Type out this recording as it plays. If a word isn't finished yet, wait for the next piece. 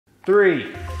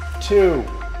3, 2,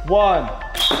 1. That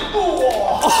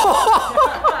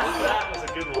was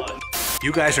a good one.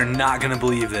 You guys are not gonna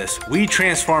believe this. We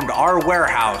transformed our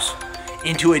warehouse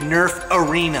into a Nerf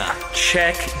arena.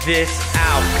 Check this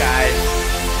out, guys.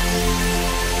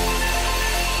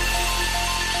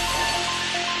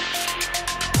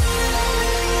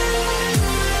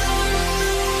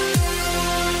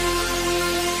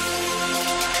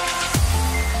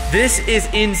 This is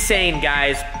insane,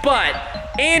 guys, but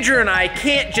Andrew and I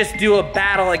can't just do a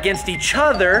battle against each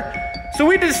other, so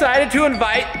we decided to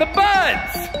invite the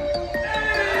buds.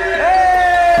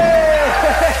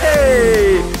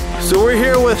 Hey! So we're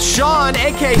here with Sean,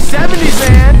 aka 70s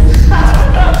Man.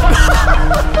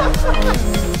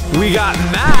 We got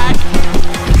Mac.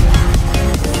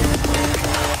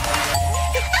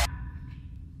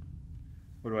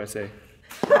 What do I say?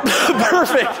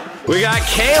 Perfect. We got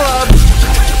Caleb.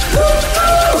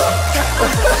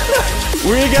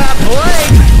 We got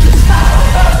Blake.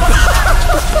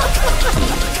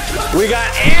 We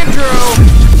got Andrew.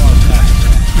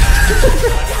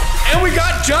 And we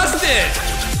got Justin.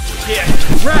 Yeah,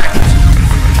 wrecked.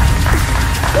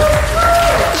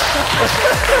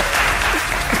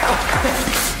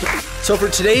 So for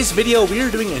today's video, we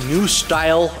are doing a new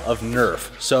style of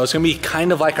Nerf. So it's gonna be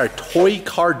kind of like our toy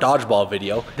car dodgeball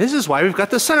video. This is why we've got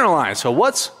the center line. So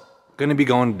what's gonna be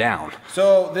going down?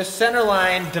 So the center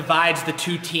line divides the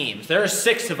two teams. There are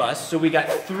 6 of us, so we got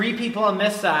 3 people on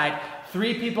this side,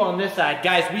 3 people on this side.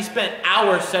 Guys, we spent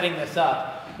hours setting this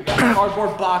up. We got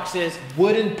cardboard boxes,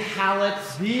 wooden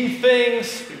pallets, these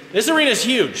things. This arena is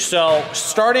huge, so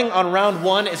starting on round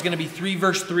 1 is gonna be 3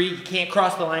 versus 3. You can't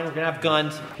cross the line, we're gonna have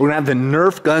guns. We're gonna have the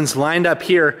Nerf guns lined up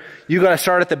here. You gotta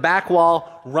start at the back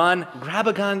wall, run, grab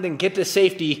a gun, then get to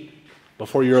safety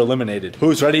before you're eliminated.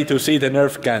 Who's ready to see the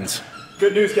Nerf guns?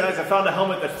 Good news, guys. I found a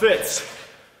helmet that fits.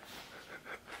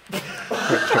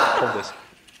 Hold this.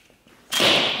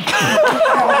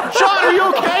 Sean, are you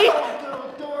okay?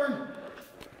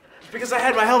 Because I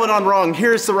had my helmet on wrong.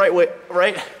 Here's the right way,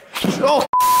 right? Oh.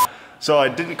 So I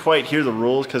didn't quite hear the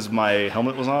rules because my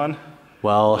helmet was on.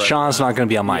 Well, Sean's not gonna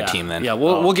be on my team then. Yeah,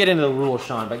 we'll get into the rules,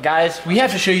 Sean. But guys, we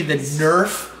have to show you the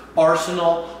Nerf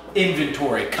Arsenal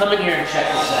inventory. Come in here and check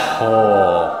this out.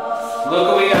 Oh. Look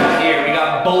what we got here. We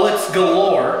got bullets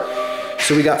galore.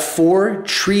 So we got 4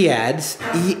 Triads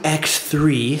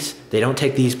EX3s. They don't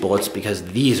take these bullets because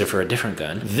these are for a different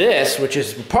gun. This, which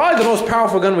is probably the most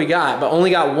powerful gun we got, but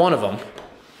only got 1 of them.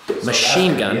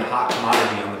 Machine gun. Be a hot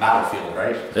commodity on the battlefield,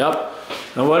 right? Yep.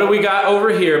 And what do we got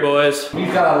over here, boys?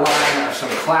 We've got a line of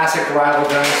some classic rival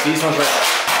guns. These ones are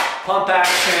pump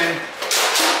action.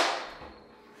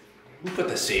 We put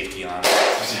the safety on.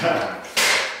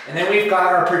 And then we've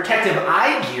got our protective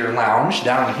eye gear lounge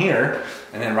down here.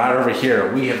 And then right over here,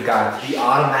 we have got the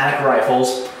automatic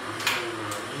rifles.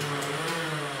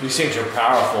 These things are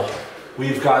powerful.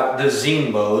 We've got the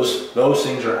zine bows. Those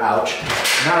things are ouch.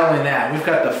 Not only that, we've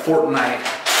got the Fortnite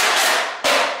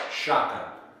shotgun.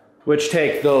 Which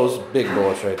take those big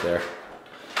bullets right there.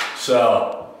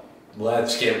 So,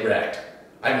 let's get wrecked.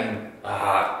 I mean,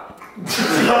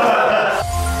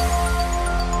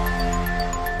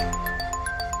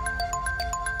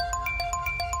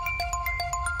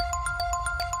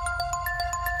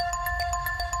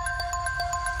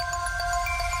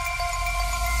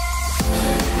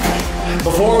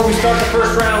 Before we start the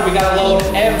first round, we gotta load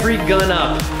every gun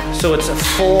up. So it's a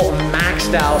full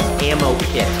maxed out ammo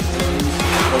kit.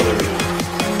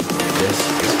 This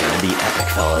is gonna be epic,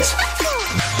 fellas.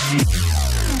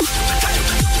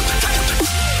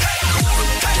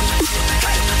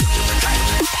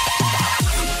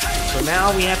 So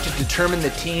now we have to determine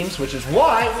the teams, which is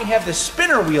why we have the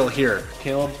spinner wheel here.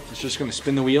 Caleb is just gonna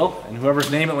spin the wheel, and whoever's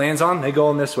name it lands on, they go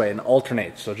in this way and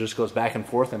alternate. So it just goes back and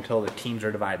forth until the teams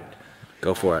are divided.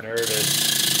 Go for it. There it is.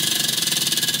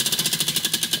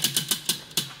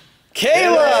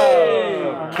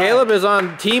 Caleb! Caleb is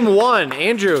on team 1.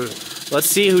 Andrew, let's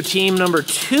see who team number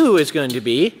 2 is going to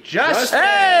be. Justin.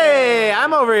 Hey,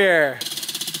 I'm over here.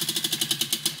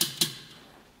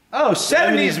 Oh,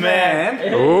 70s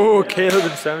Man. Oh, Caleb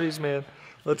and 70s Man.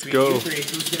 Let's go.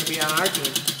 Who's going to be on our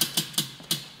team?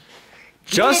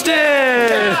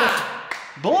 Justin.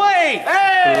 Blake.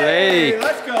 Hey. Blake.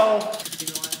 Let's go.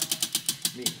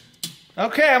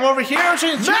 Okay, I'm over here. Matt,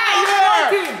 you're on our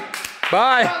team.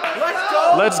 Bye. Let's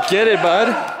go. Let's get it, bud.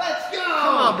 Let's go.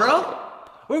 Come on, bro.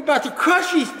 We're about to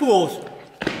crush these fools.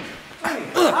 I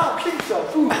don't think so.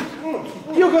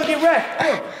 You're going to get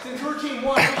wrecked. Since we're team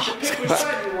 1, we should pick which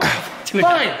side we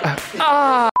want.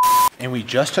 Fine. And we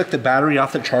just took the battery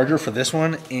off the charger for this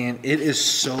one, and it is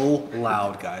so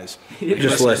loud, guys.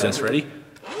 Just listen. Ready?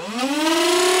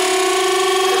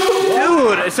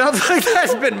 It sounds like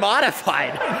that's been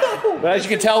modified. But as you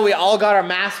can tell, we all got our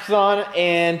masks on,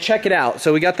 and check it out.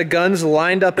 So we got the guns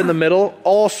lined up in the middle,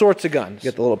 all sorts of guns.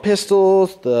 You got the little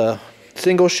pistols, the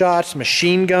single shots,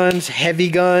 machine guns, heavy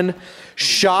gun,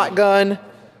 shotgun,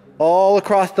 all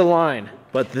across the line.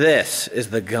 But this is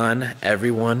the gun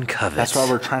everyone covets. That's what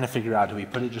we're trying to figure out. Do we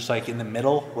put it just like in the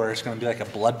middle where it's going to be like a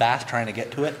bloodbath trying to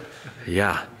get to it?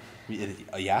 Yeah.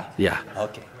 Yeah? Yeah.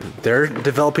 Okay. They're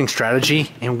developing strategy,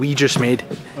 and we just made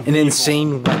an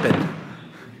insane weapon.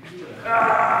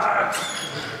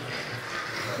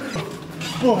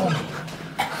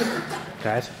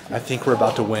 Guys, I think we're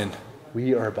about to win.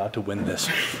 We are about to win this.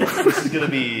 This is gonna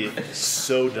be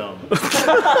so dumb.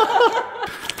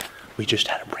 We just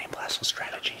had a brain blast of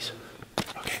strategies.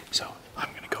 Okay, so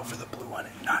I'm gonna go for the blue one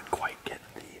and not quite get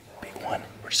the big one.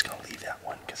 We're just gonna leave that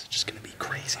one because it's just gonna be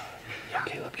crazy. Yeah,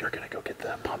 Caleb, you're gonna go get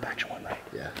the pump action one, right?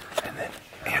 Yeah. And then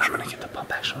Andrew's gonna get the pump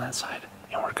action on that side.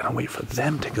 And we're gonna wait for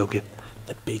them to go get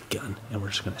the big gun, and we're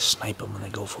just gonna snipe them when they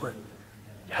go for it.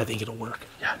 Yeah, I think it'll work.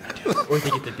 Yeah, I do. Or they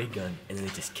get the big gun and then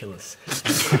they just kill us.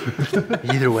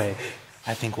 Either way,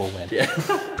 I think we'll win. Yeah.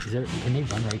 Can they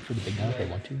run right for the big gun if they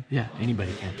want to? Yeah,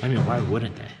 anybody can. I mean, why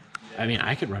wouldn't they? I mean,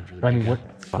 I could run for the big gun.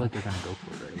 I feel like they're gonna go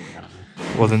for it. Right? I don't know.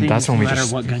 Well, then that's when we just... No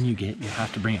matter what gun you get, you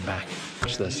have to bring it back.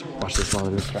 Watch this. Watch this while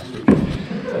it is practicing.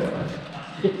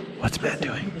 What's Matt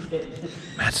doing?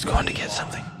 Matt's going to get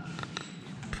something.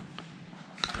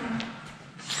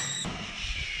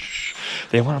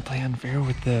 They want to play unfair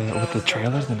with the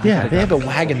trailers. Yeah, they have a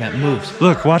wagon that moves.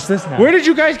 Look, watch this now. Where did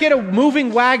you guys get a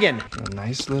moving wagon? A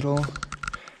nice little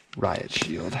riot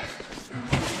shield.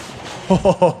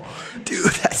 Oh,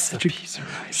 dude, that's such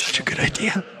a good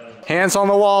idea. Hands on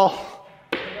the wall.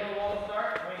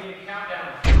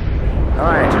 All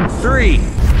right, 3,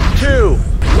 2,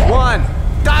 1,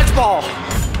 dodgeball.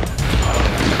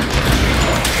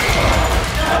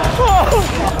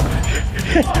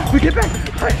 Oh. We get back.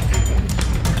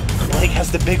 Blake has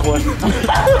the big one.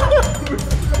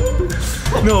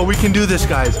 No, we can do this,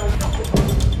 guys.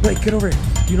 Blake, get over here.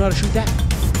 Do you know how to shoot that?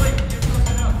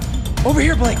 Over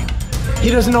here, Blake. He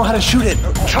doesn't know how to shoot it.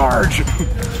 Charge.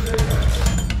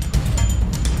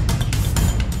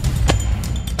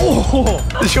 Oh,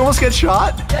 did you almost get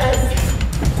shot?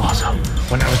 Yes. Awesome.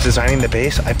 When I was designing the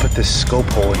base, I put this scope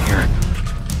hole in here.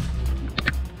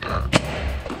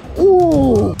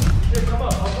 Ooh. Here, come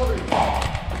up. I'll cover you.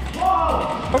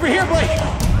 Whoa. Over here, Blake.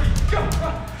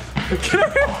 Get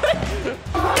over here, Blake.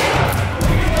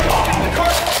 You're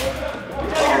close.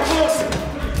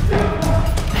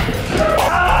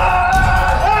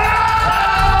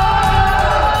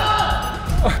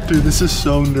 Dude, this is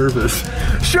so nervous.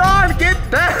 Sean, get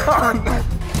down!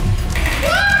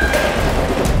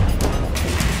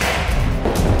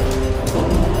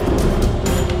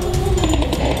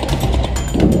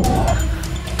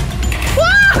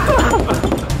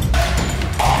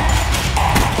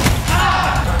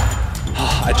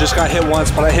 I just got hit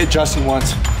once, but I hit Justin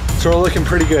once. So we're looking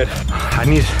pretty good. I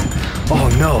need, oh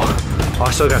no. Oh,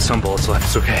 I still got some bullets left,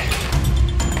 it's okay.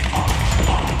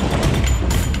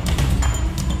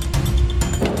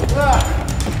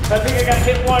 I think I got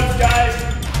hit once, guys.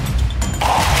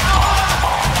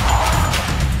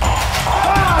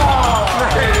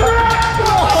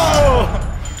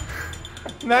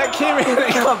 Matt came in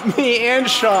and got me and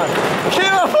Sean.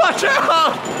 Caleb, watch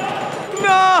out!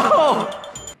 No!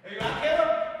 Are you out, Caleb?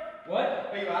 What?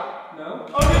 Are you out? No.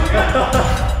 Oh,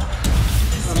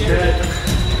 I'm dead.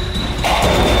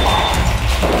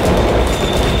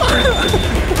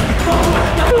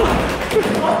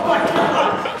 Oh my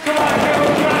God! Come on, Caleb,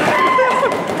 try it!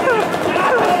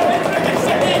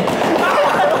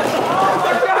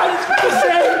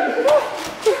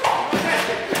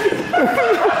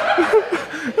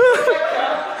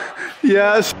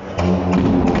 Yes.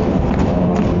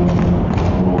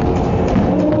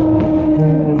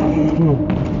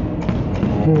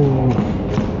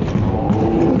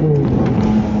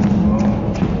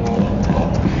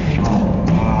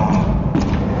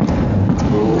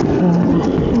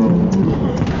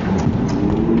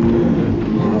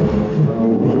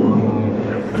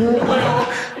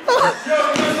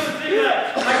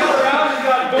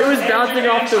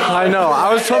 I know.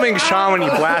 I was filming Sean when you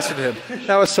blasted him.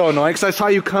 That was so annoying because I saw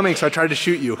you coming, so I tried to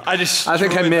shoot you. I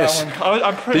think I missed.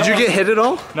 Did you get hit at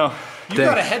all? No. You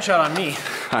got a headshot on me.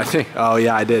 I think. Oh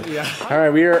yeah, I did. Yeah. All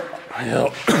right, we are.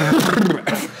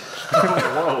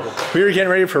 We are getting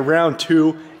ready for round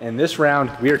 2, and this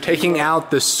round we are taking out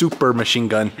the super machine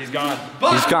gun. He's gone.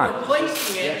 But he's gone.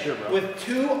 Replacing it with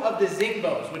 2 of the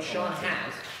Zingbos, which Sean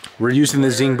has. We're using the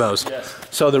zing bows. Yes.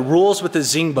 So the rules with the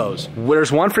zing bows,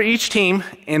 there's one for each team,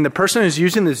 and the person who's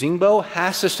using the zing bow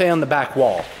has to stay on the back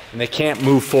wall, and they can't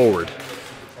move forward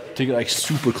to get like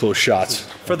super close shots.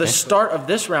 For the start of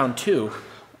this round too,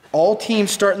 all teams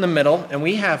start in the middle, and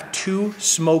we have 2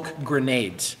 smoke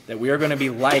grenades that we are going to be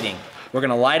lighting. We're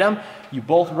going to light them. You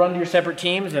both run to your separate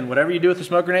teams, and whatever you do with the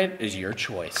smoke grenade is your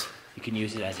choice. You can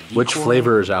use it as a decoy. Which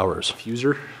flavor is ours?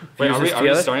 Fuser? Wait, are we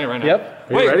starting it right now?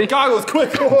 Yep. Are you ready? Goggles,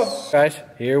 quick! Guys,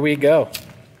 here we go. All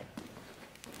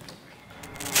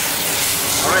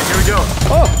right, here we go.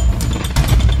 Oh!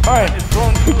 All right. It's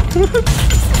going.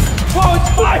 Whoa, it's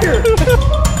fire!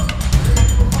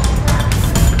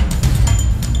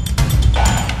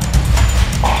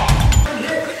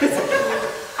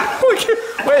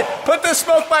 Wait, put the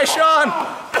smoke by Sean!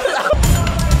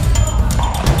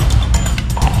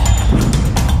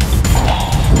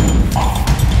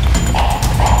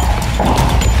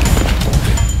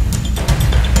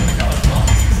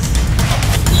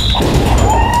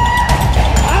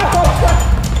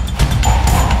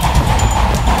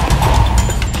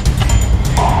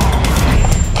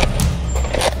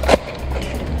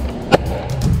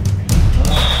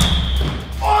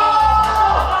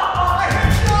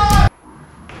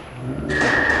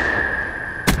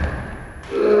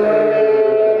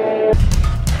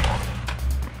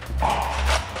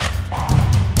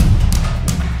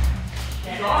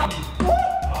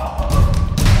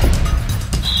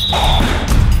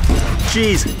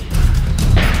 Jeez.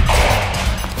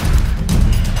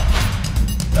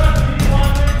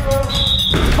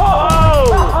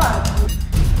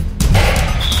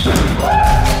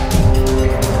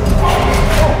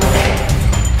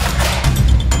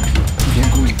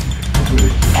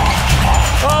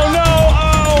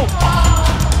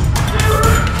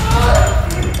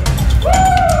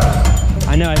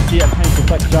 I know, I see it kind of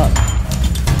deflected up.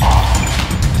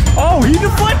 Oh, he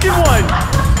deflected one.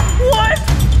 What?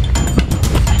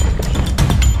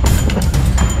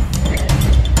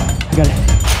 I got it.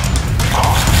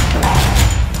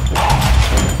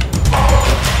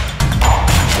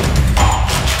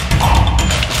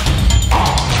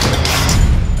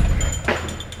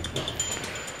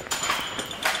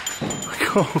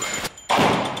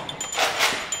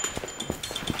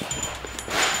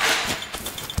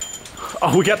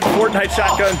 Oh, we got the Fortnite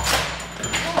shotgun.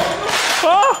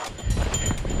 Oh!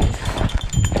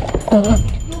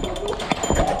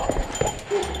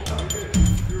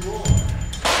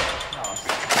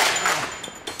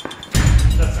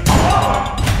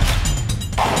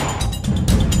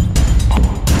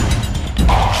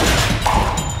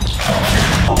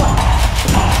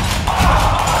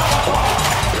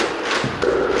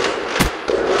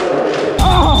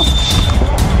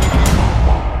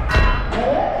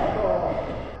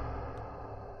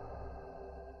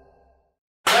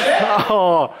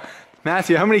 Oh,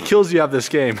 Matthew, how many kills do you have this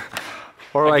game?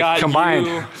 Or like combined?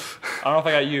 I don't know if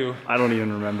I got you. I don't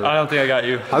even remember. I don't think I got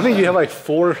you. I think you have like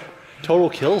 4 total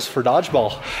kills for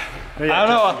dodgeball. I don't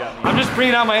know. I'm just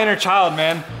bringing out my inner child,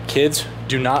 man. Kids,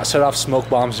 do not set off smoke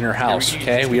bombs in your house,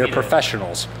 okay? We are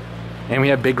professionals. And we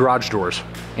have big garage doors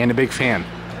and a big fan.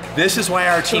 This is why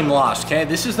our team lost, okay?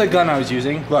 This is the gun I was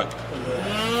using. Look.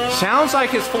 Sounds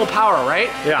like it's full power, right?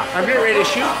 Yeah. I'm getting ready to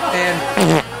shoot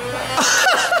and...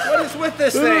 What is with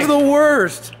this This thing? is the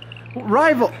worst.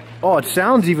 Rival. Oh, it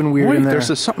sounds even weird in there.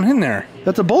 There's something in there.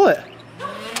 That's a bullet.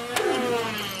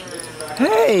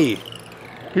 Hey!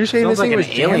 You're saying this thing was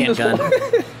jammed this whole-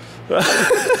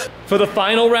 For the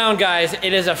final round, guys,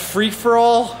 it is a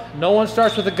free-for-all. No one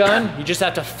starts with a gun. You just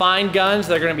have to find guns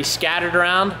that are going to be scattered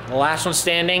around. The last one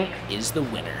standing is the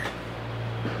winner.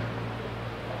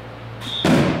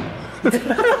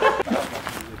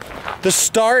 The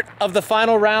start of the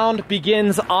final round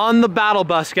begins on the battle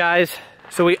bus, guys.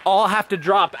 So we all have to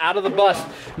drop out of the bus,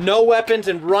 no weapons,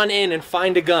 and run in and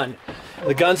find a gun.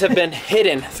 The guns have been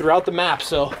hidden throughout the map,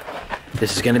 so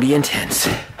this is gonna be intense.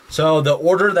 So the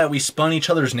order that we spun each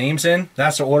other's names in,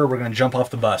 that's the order we're gonna jump off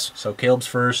the bus. So Caleb's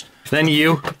first. Then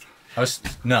you.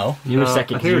 No. You were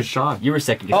second. I think it was Sean. You were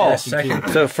second. Oh, second.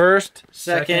 So first,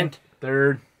 second,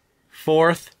 third.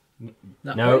 fourth.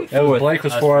 No. Blake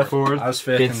was fourth. I was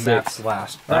fifth, Fifth, and Matt's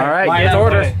last. All right, get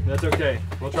order. That's okay.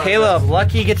 We'll try Caleb,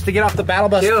 Lucky gets to get off the battle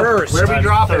bus first. Where do we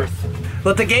drop it?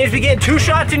 Let the games begin. 2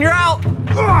 shots and you're out. I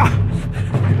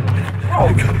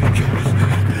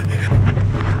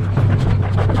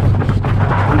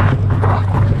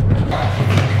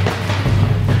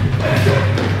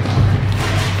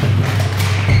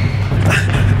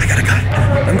got a gun.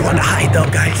 I'm going to hide though,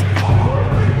 guys.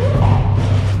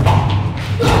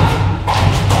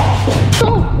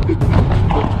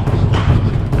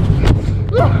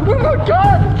 Oh my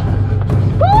God!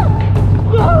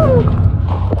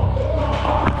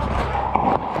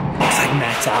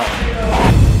 Matt's out.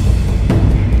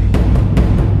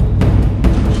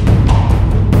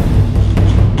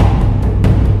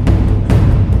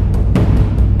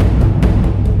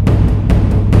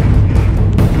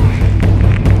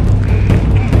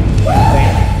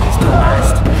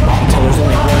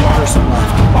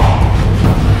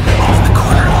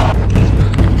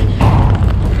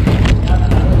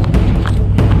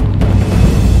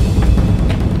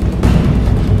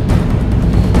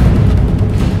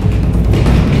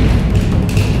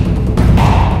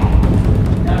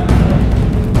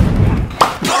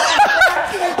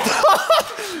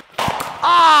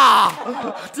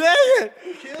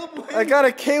 I got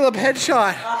a Caleb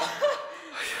headshot.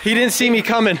 He didn't see me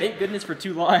coming. Thank goodness for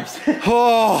 2 lives.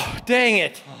 Oh, dang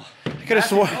it. I could have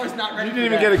sworn. You didn't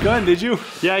even get a gun, did you?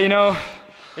 Yeah, you know,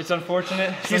 it's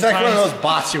unfortunate. He's like one of those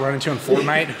bots you run into in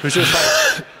Fortnite who's just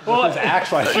like, with his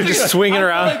axe like Just swinging I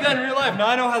around. feel like that in real life. Now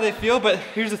I know how they feel, but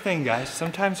here's the thing, guys.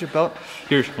 Sometimes you're dealt.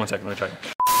 Here's 1 second. Let me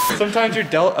try. Sometimes you're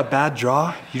dealt a bad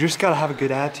draw. You just gotta have a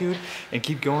good attitude and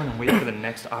keep going and wait for the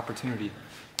next opportunity.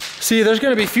 See, there's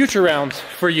going to be future rounds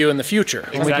for you in the future.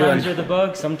 Sometimes you're the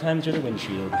bug, sometimes you're the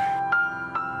windshield.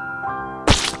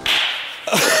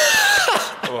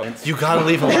 You gotta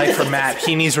leave a like for Matt.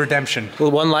 He needs redemption.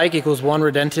 Well, 1 like equals 1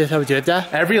 redemptive. How do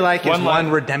that? Every like is one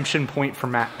redemption point for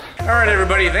Matt. All right,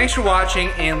 everybody, thanks for watching,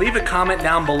 and leave a comment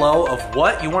down below of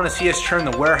what you want to see us turn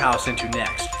the warehouse into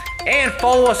next. And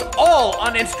follow us all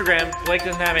on Instagram. Blake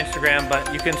doesn't have Instagram,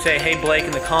 but you can say, hey, Blake,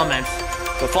 in the comments.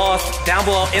 But follow us down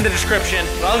below in the description.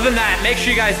 But other than that, make sure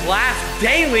you guys laugh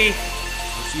daily.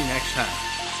 We'll see you next time.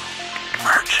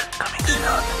 Merch coming soon.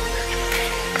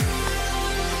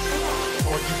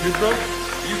 Oh, you good, bro?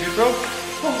 You good, bro?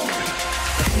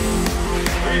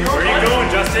 Where are you going,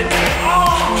 Justin?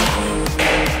 Oh!